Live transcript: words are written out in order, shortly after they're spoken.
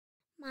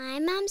My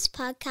mum's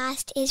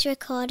podcast is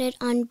recorded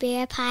on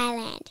Biripi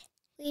land.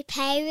 We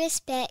pay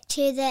respect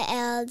to the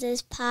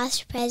elders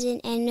past, present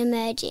and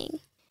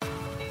emerging.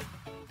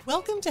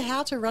 Welcome to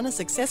How to Run a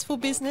Successful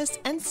Business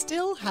and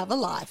Still Have a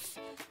Life.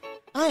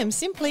 I am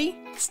simply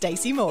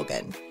Stacey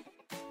Morgan.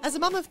 As a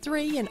mum of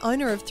three and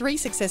owner of 3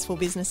 successful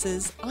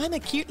businesses, I'm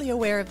acutely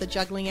aware of the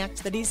juggling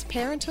act that is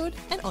parenthood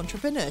and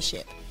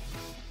entrepreneurship.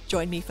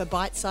 Join me for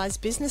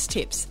bite-sized business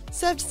tips,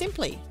 served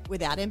simply,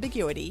 without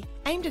ambiguity,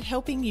 aimed at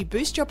helping you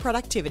boost your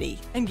productivity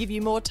and give you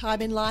more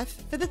time in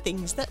life for the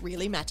things that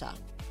really matter.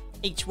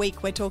 Each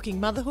week we're talking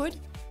motherhood,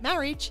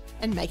 marriage,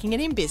 and making it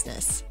in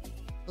business.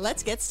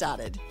 Let's get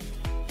started.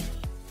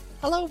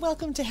 Hello,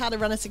 welcome to How to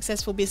Run a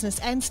Successful Business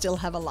and Still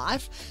Have a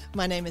Life.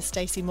 My name is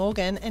Stacey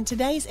Morgan, and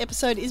today's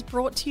episode is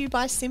brought to you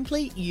by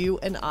Simply You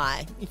and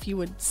I. If you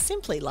would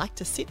simply like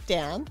to sit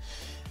down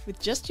with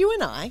just you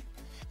and I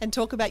and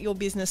talk about your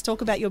business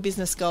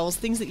goals,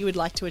 things that you would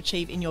like to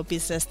achieve in your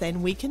business,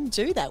 then we can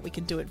do that. We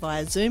can do it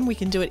via Zoom. We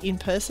can do it in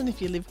person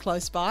if you live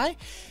close by.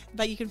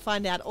 But you can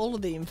find out all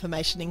of the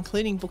information,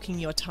 including booking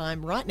your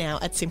time right now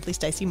at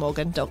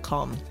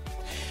simplystaceymorgan.com.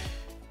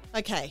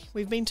 Okay,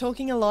 we've been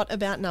talking a lot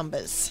about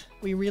numbers.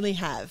 We really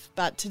have.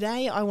 But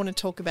today I want to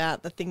talk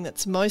about the thing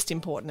that's most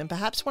important and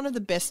perhaps one of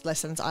the best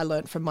lessons I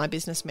learned from my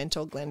business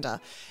mentor,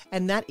 Glenda,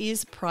 and that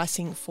is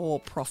pricing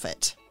for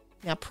profit.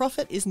 Now,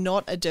 profit is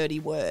not a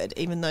dirty word,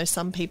 even though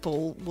some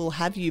people will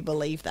have you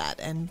believe that.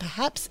 And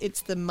perhaps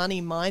it's the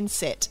money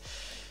mindset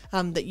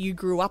that you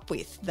grew up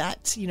with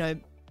that,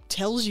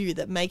 tells you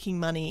that making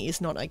money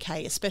is not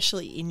okay,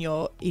 especially in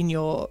your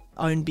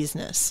own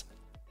business.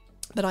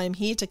 But I am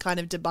here to kind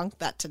of debunk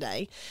that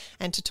today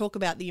and to talk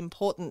about the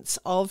importance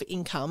of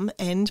income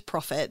and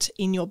profit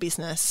in your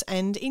business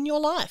and in your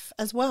life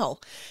as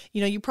well.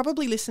 You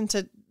probably listen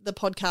to the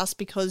podcast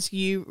because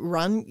you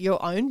run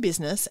your own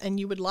business and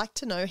you would like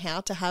to know how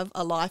to have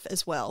a life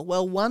as well.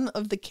 Well, one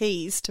of the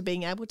keys to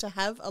being able to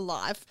have a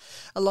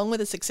life along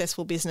with a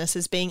successful business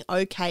is being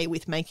okay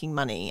with making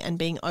money and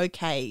being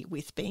okay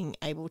with being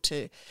able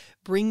to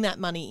bring that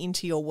money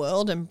into your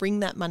world and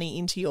bring that money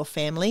into your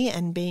family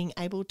and being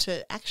able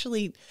to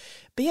actually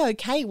be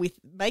okay with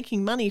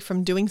making money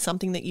from doing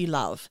something that you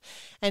love.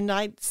 And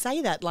I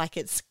say that like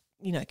it's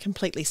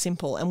completely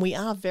simple. And we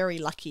are very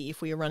lucky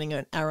if we are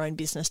running our own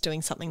business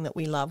doing something that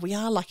we love. We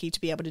are lucky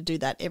to be able to do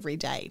that every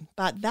day.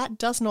 But that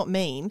does not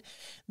mean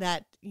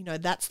that,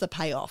 that's the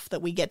payoff,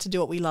 that we get to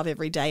do what we love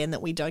every day and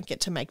that we don't get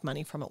to make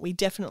money from it. We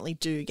definitely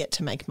do get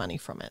to make money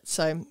from it.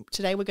 So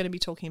today we're going to be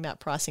talking about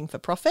pricing for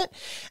profit,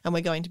 and we're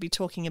going to be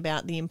talking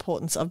about the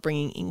importance of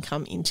bringing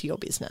income into your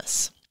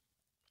business.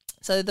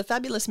 So the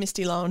fabulous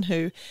Misty Lohan,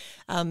 who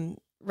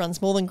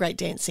runs More Than Great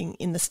Dancing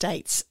in the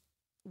States,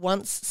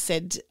 once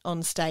said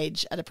on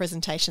stage at a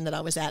presentation that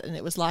I was at, and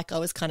it was like I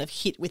was kind of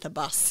hit with a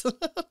bus,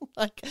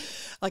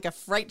 like a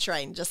freight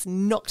train just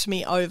knocked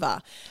me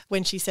over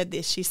when she said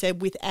this. She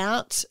said,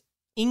 without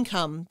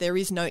income, there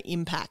is no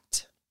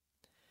impact.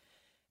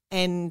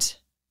 And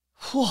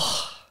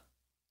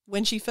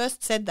when she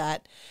first said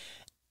that,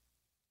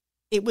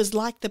 it was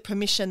like the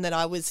permission that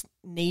I was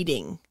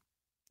needing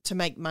to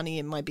make money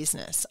in my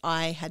business.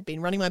 I had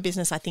been running my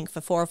business, I think,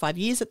 for 4 or 5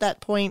 years at that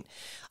point.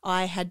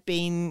 I had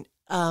been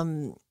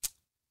I'd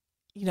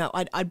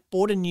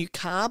bought a new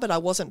car, but I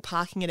wasn't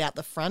parking it out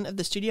the front of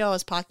the studio. I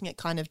was parking it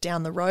kind of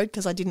down the road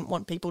because I didn't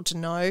want people to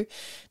know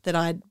that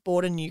I'd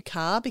bought a new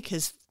car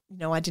because,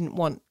 I didn't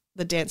want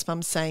the dance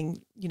mums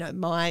saying,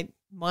 my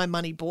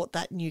money bought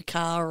that new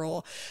car,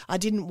 or I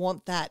didn't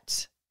want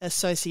that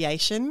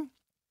association.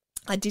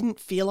 I didn't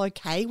feel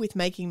okay with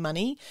making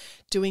money,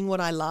 doing what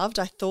I loved.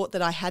 I thought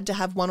that I had to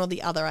have one or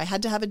the other. I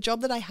had to have a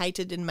job that I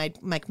hated and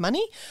make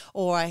money,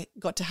 or I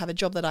got to have a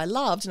job that I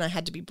loved and I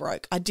had to be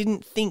broke. I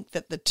didn't think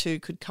that the two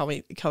could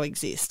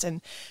coexist.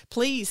 And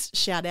please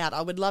shout out.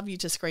 I would love you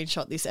to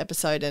screenshot this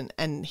episode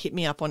and hit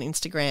me up on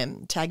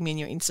Instagram, tag me in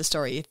your Insta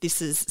story if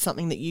this is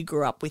something that you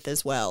grew up with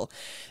as well.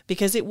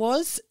 Because it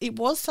was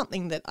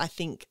something that I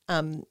think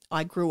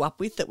I grew up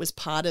with, that was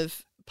part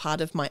of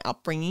my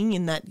upbringing,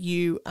 in that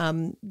you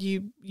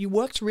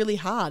worked really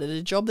hard at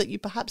a job that you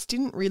perhaps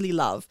didn't really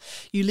love.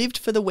 You lived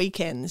for the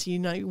weekends, you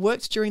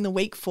worked during the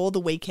week for the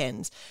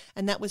weekends,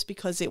 and that was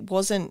because it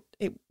wasn't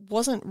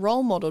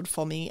role modeled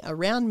for me,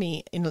 around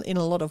me in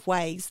a lot of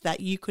ways, that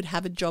you could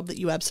have a job that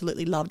you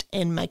absolutely loved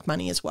and make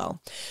money as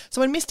well.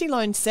 So when Misty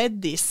Lohan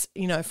said this,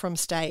 from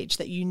stage,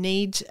 that you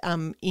need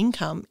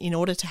income in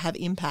order to have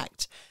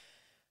impact,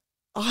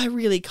 I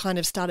really kind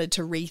of started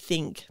to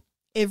rethink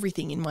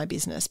everything in my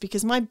business,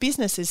 because my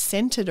business is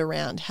centered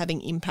around having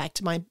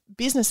impact. My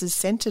business is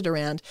centered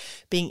around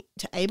being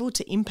able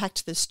to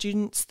impact the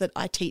students that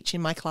I teach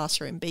in my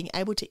classroom, being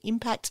able to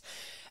impact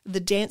the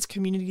dance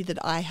community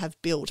that I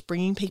have built,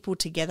 bringing people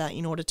together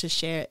in order to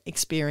share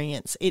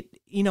experience.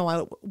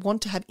 I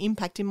want to have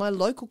impact in my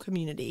local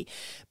community,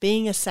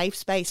 being a safe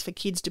space for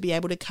kids to be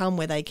able to come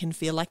where they can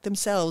feel like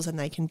themselves and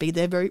they can be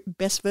their very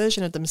best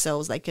version of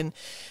themselves. They can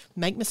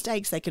make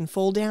mistakes, they can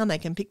fall down, they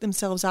can pick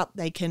themselves up,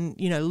 they can,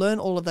 learn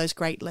all of those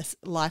great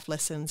life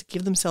lessons,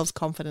 give themselves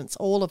confidence,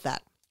 all of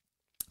that.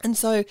 And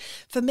so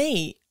for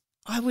me,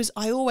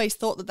 I always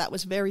thought that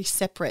was very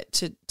separate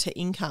to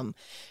income.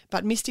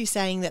 But Misty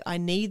saying that I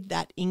need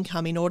that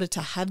income in order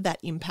to have that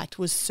impact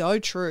was so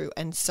true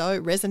and so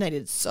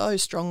resonated so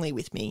strongly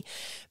with me,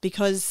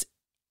 because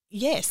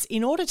yes,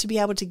 in order to be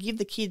able to give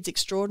the kids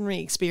extraordinary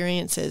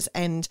experiences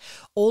and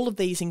all of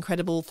these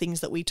incredible things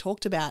that we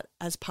talked about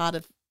as part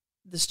of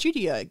the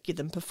studio, give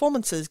them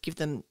performances, give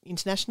them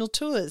international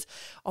tours,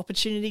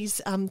 opportunities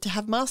to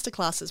have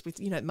masterclasses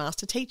with,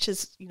 master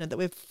teachers, that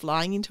we're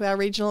flying into our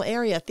regional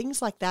area,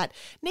 things like that,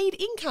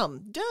 need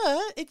income.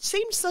 Duh, it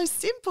seemed so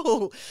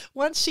simple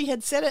once she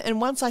had said it and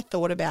once I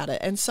thought about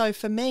it. And so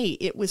for me,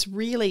 it was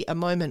really a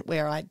moment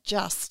where I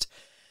just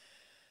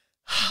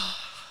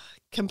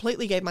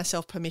completely gave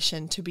myself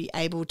permission to be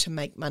able to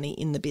make money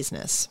in the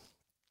business.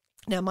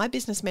 Now, my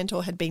business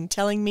mentor had been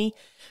telling me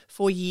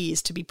for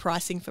years to be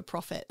pricing for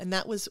profit. And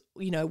that was,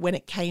 when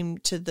it came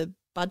to the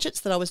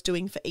budgets that I was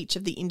doing for each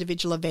of the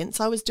individual events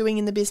I was doing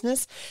in the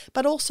business,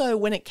 but also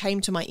when it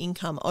came to my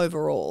income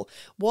overall.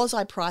 Was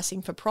I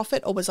pricing for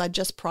profit, or was I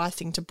just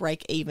pricing to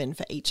break even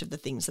for each of the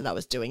things that I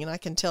was doing? And I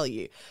can tell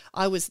you,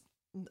 I was,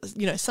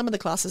 some of the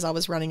classes I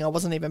was running, I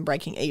wasn't even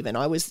breaking even.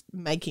 I was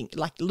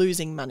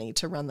losing money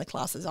to run the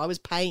classes. I was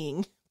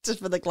paying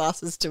for the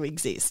classes to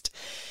exist.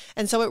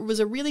 And so it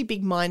was a really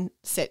big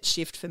mindset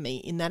shift for me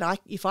in that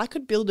if I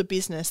could build a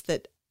business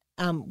that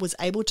was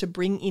able to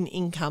bring in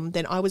income,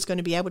 then I was going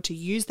to be able to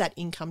use that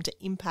income to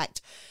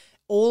impact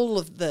all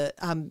of the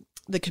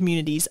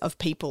communities of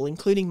people,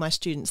 including my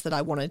students, that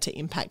I wanted to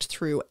impact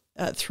through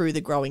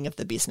the growing of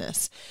the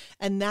business.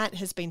 And that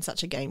has been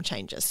such a game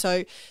changer.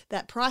 So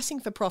that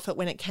pricing for profit,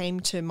 when it came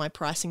to my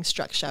pricing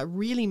structure,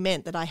 really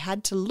meant that I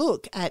had to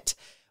look at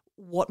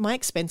what my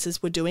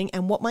expenses were doing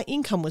and what my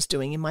income was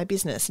doing in my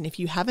business. And if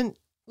you haven't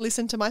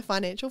listened to my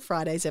Financial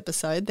Fridays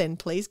episode, then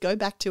please go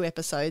back 2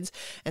 episodes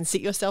and sit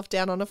yourself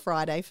down on a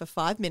Friday for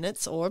 5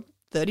 minutes or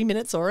 30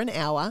 minutes or an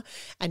hour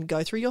and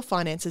go through your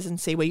finances and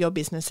see where your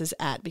business is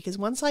at. Because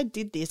once I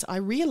did this, I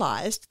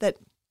realized that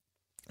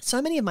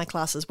so many of my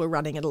classes were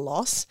running at a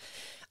loss.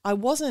 I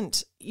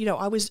wasn't,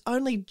 I was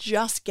only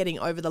just getting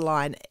over the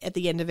line at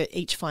the end of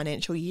each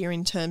financial year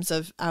in terms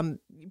of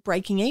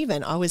breaking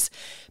even. I was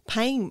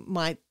paying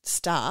my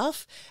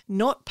staff,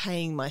 not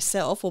paying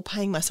myself, or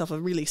paying myself a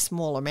really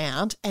small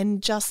amount,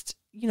 and just,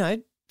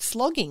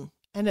 slogging,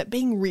 and it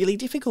being really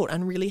difficult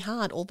and really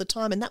hard all the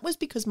time. And that was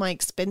because my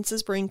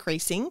expenses were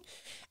increasing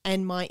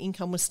and my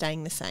income was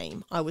staying the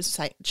same. I was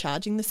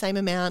charging the same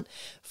amount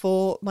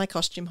for my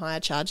costume hire,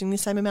 charging the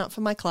same amount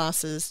for my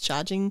classes,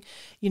 charging,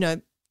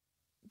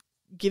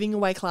 giving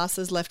away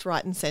classes left,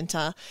 right and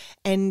centre,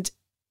 and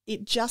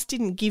it just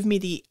didn't give me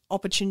the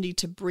opportunity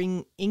to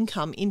bring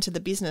income into the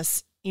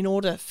business in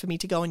order for me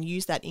to go and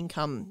use that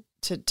income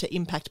to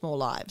impact more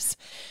lives.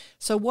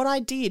 So what I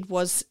did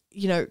was,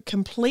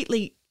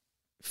 completely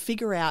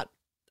figure out,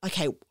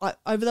 okay,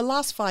 over the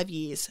last 5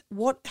 years,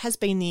 what has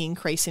been the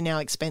increase in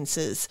our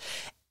expenses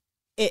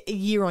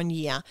year on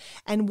year,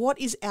 and what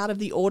is out of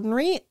the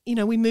ordinary?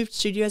 We moved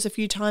studios a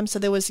few times, so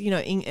there was,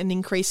 an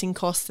increase in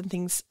costs and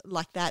things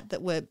like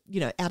that were,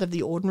 out of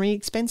the ordinary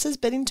expenses.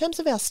 But in terms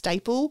of our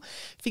staple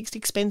fixed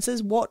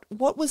expenses, what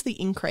was the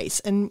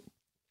increase? And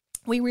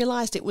we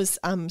realised it was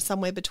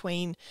somewhere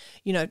between,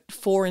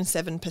 4 and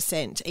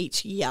 7%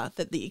 each year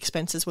that the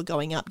expenses were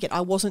going up, yet I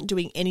wasn't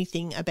doing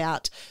anything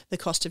about the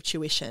cost of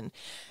tuition.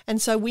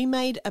 And so we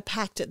made a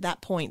pact at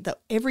that point that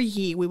every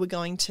year we were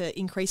going to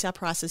increase our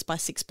prices by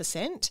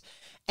 6%.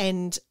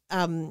 And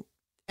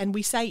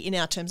we say in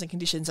our terms and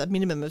conditions a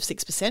minimum of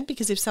 6%,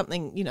 because if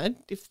something,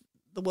 if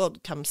the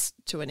world comes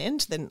to an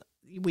end, then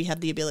we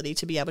have the ability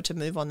to be able to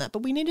move on that.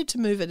 But we needed to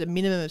move at a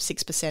minimum of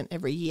 6%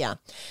 every year.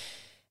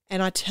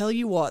 And I tell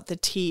you what, the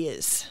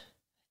tears,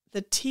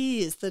 the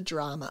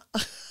drama,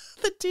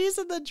 the tears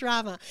and the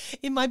drama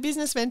in my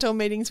business mentor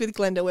meetings with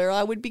Glenda, where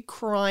I would be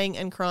crying,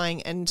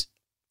 and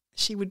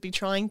she would be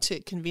trying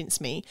to convince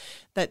me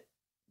that,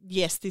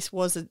 yes, this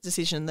was a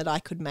decision that I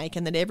could make,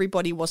 and that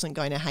everybody wasn't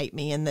going to hate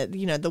me, and that,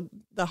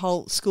 the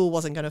whole school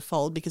wasn't going to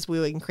fold because we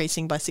were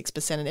increasing by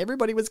 6% and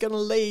everybody was going to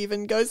leave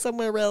and go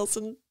somewhere else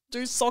and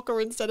do soccer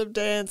instead of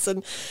dance,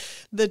 and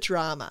the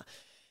drama.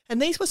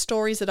 And these were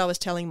stories that I was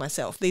telling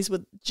myself. These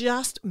were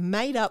just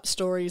made up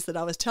stories that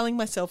I was telling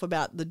myself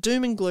about the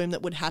doom and gloom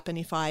that would happen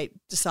if I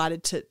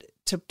decided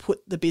to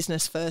put the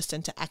business first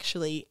and to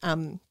actually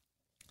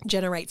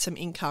generate some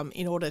income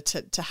in order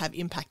to have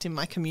impact in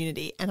my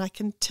community. And I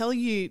can tell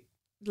you,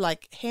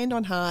 hand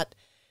on heart,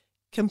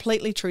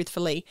 completely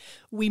truthfully,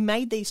 we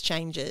made these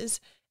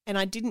changes and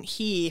I didn't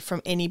hear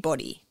from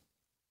anybody.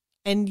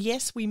 And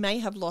yes, we may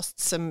have lost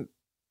some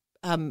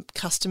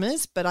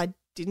customers, but I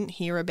didn't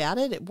hear about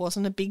it. It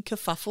wasn't a big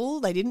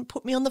kerfuffle. They didn't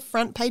put me on the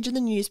front page of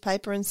the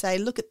newspaper and say,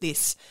 look at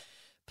this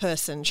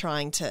person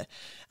trying to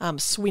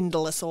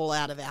swindle us all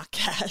out of our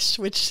cash,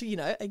 which,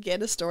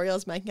 again, a story I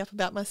was making up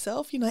about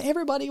myself.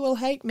 Everybody will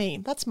hate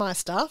me. That's my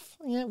stuff,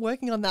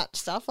 working on that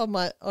stuff on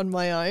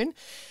my own.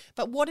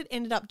 But what it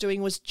ended up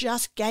doing was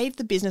just gave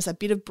the business a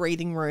bit of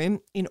breathing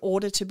room in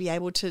order to be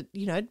able to,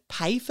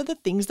 pay for the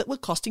things that were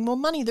costing more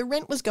money. The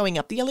rent was going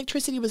up, the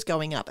electricity was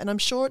going up, and I'm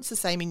sure it's the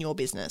same in your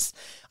business.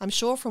 I'm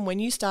sure from when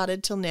you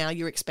started till now,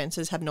 your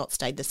expenses have not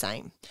stayed the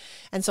same.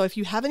 And so if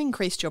you haven't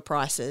increased your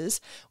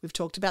prices, we've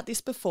talked about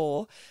this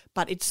before,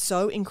 but it's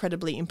so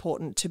incredibly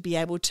important to be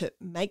able to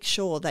make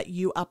sure that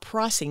you are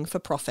pricing for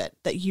profit,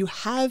 that you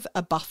have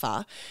a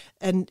buffer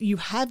and you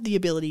have the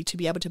ability to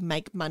be able to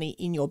make money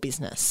in your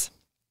business.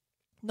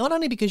 Not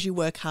only because you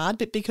work hard,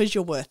 but because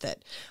you're worth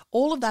it.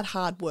 All of that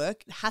hard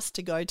work has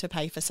to go to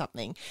pay for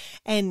something.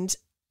 And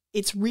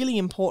it's really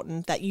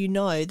important that you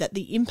know that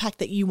the impact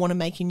that you want to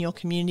make in your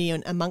community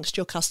and amongst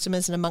your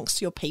customers and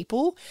amongst your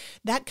people,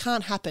 that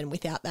can't happen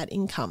without that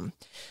income.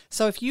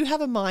 So if you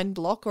have a mind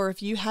block, or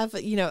if you have,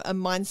 a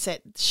mindset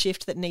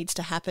shift that needs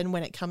to happen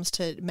when it comes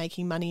to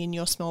making money in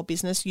your small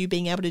business, you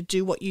being able to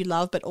do what you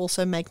love but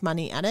also make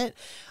money at it,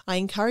 I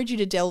encourage you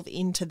to delve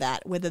into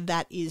that, whether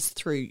that is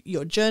through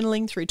your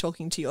journaling, through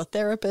talking to your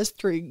therapist,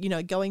 through,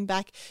 going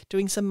back,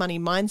 doing some money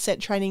mindset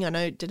training. I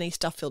know Denise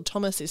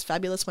Duffield-Thomas is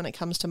fabulous when it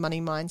comes to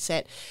money mindset.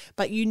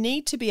 But you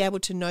need to be able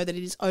to know that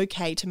it is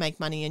okay to make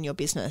money in your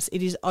business.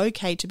 It is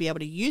okay to be able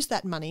to use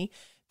that money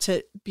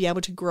to be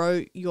able to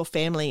grow your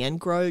family and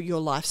grow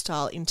your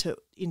lifestyle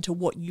into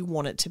what you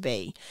want it to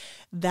be.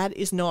 That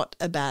is not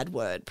a bad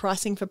word.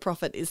 Pricing for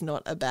profit is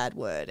not a bad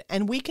word.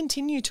 And we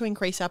continue to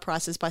increase our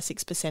prices by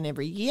 6%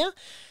 every year.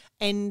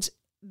 And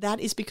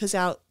that is because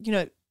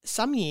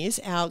some years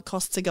our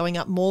costs are going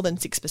up more than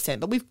 6%,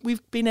 but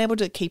we've been able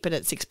to keep it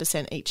at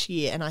 6% each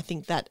year. And I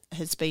think that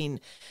has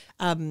been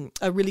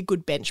a really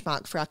good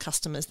benchmark for our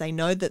customers. They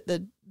know that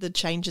the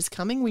change is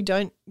coming. We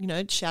don't,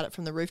 shout it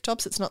from the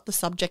rooftops. It's not the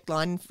subject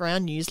line for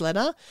our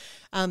newsletter.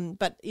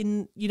 But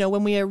when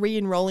we are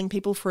re-enrolling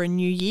people for a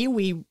new year,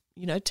 we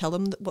tell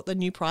them what the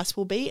new price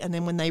will be. And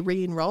then when they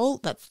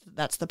re-enroll,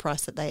 that's the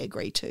price that they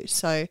agree to.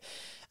 So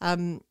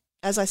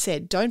as I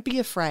said, don't be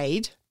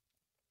afraid,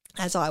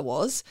 as I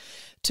was,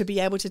 to be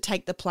able to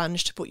take the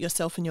plunge to put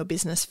yourself and your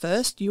business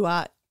first. You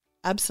are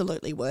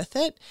absolutely worth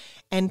it.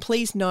 And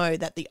please know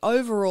that the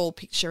overall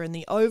picture and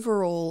the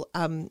overall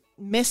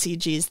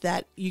message is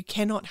that you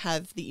cannot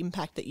have the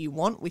impact that you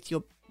want with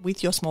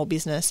your small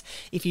business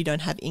if you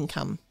don't have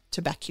income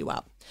to back you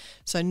up.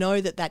 So know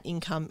that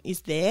income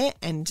is there,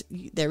 and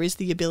there is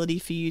the ability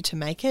for you to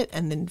make it,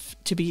 and then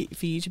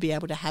for you to be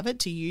able to have it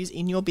to use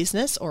in your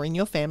business or in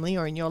your family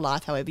or in your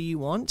life, however you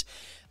want.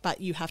 But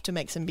you have to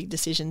make some big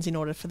decisions in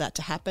order for that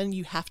to happen.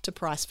 You have to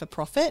price for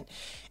profit.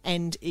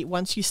 And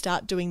once you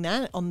start doing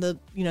that on the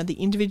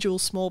individual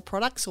small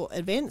products or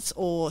events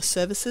or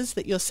services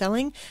that you're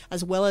selling,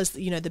 as well as,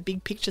 the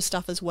big picture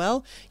stuff as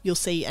well, you'll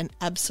see an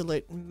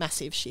absolute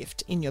massive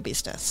shift in your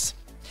business.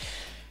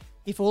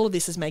 If all of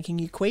this is making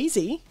you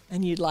queasy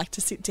and you'd like to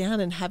sit down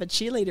and have a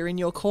cheerleader in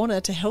your corner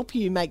to help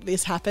you make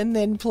this happen,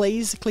 then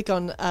please click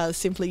on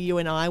Simply You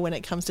and I when it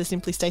comes to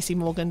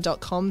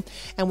simplystacymorgan.com,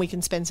 and we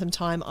can spend some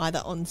time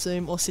either on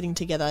Zoom or sitting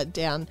together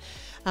down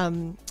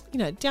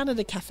at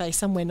a cafe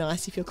somewhere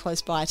nice if you're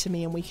close by to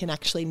me, and we can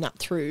actually nut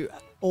through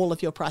all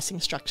of your pricing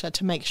structure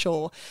to make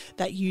sure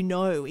that you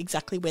know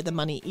exactly where the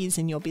money is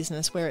in your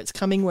business, where it's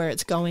coming, where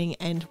it's going,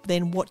 and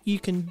then what you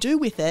can do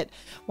with it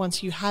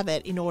once you have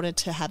it in order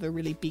to have a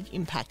really big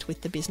impact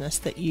with the business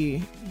that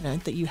you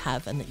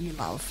have and that you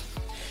love.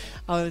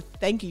 Oh,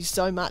 thank you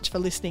so much for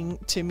listening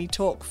to me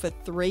talk for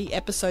 3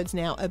 episodes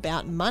now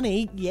about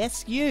money.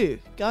 Yes, you.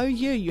 Go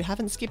you. You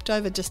haven't skipped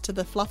over just to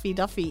the fluffy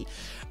duffy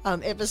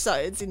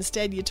episodes.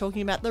 Instead, you're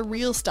talking about the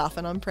real stuff,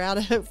 and I'm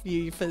proud of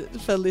you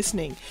for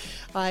listening.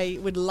 I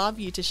would love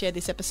you to share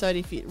this episode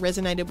if it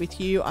resonated with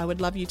you. I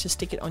would love you to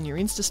stick it on your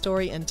Insta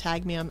story and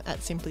tag me. I'm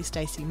at Simply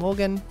Stacey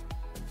Morgan.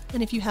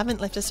 And if you haven't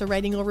left us a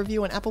rating or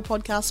review on Apple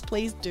Podcasts,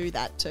 please do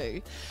that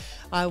too.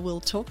 I will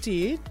talk to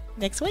you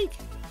next week.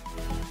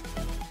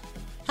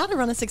 How to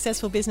Run a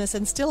Successful Business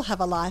and Still Have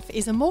a Life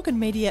is a Morgan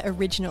Media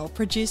original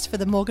produced for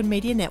the Morgan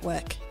Media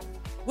Network.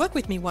 Work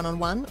with me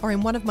one-on-one or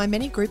in one of my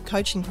many group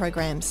coaching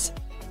programs.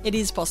 It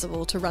is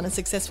possible to run a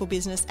successful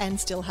business and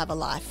still have a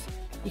life.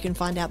 You can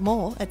find out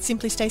more at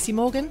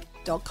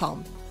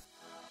simplystacymorgan.com.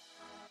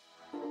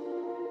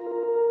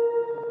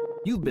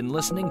 You've been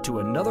listening to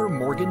another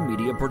Morgan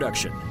Media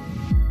production.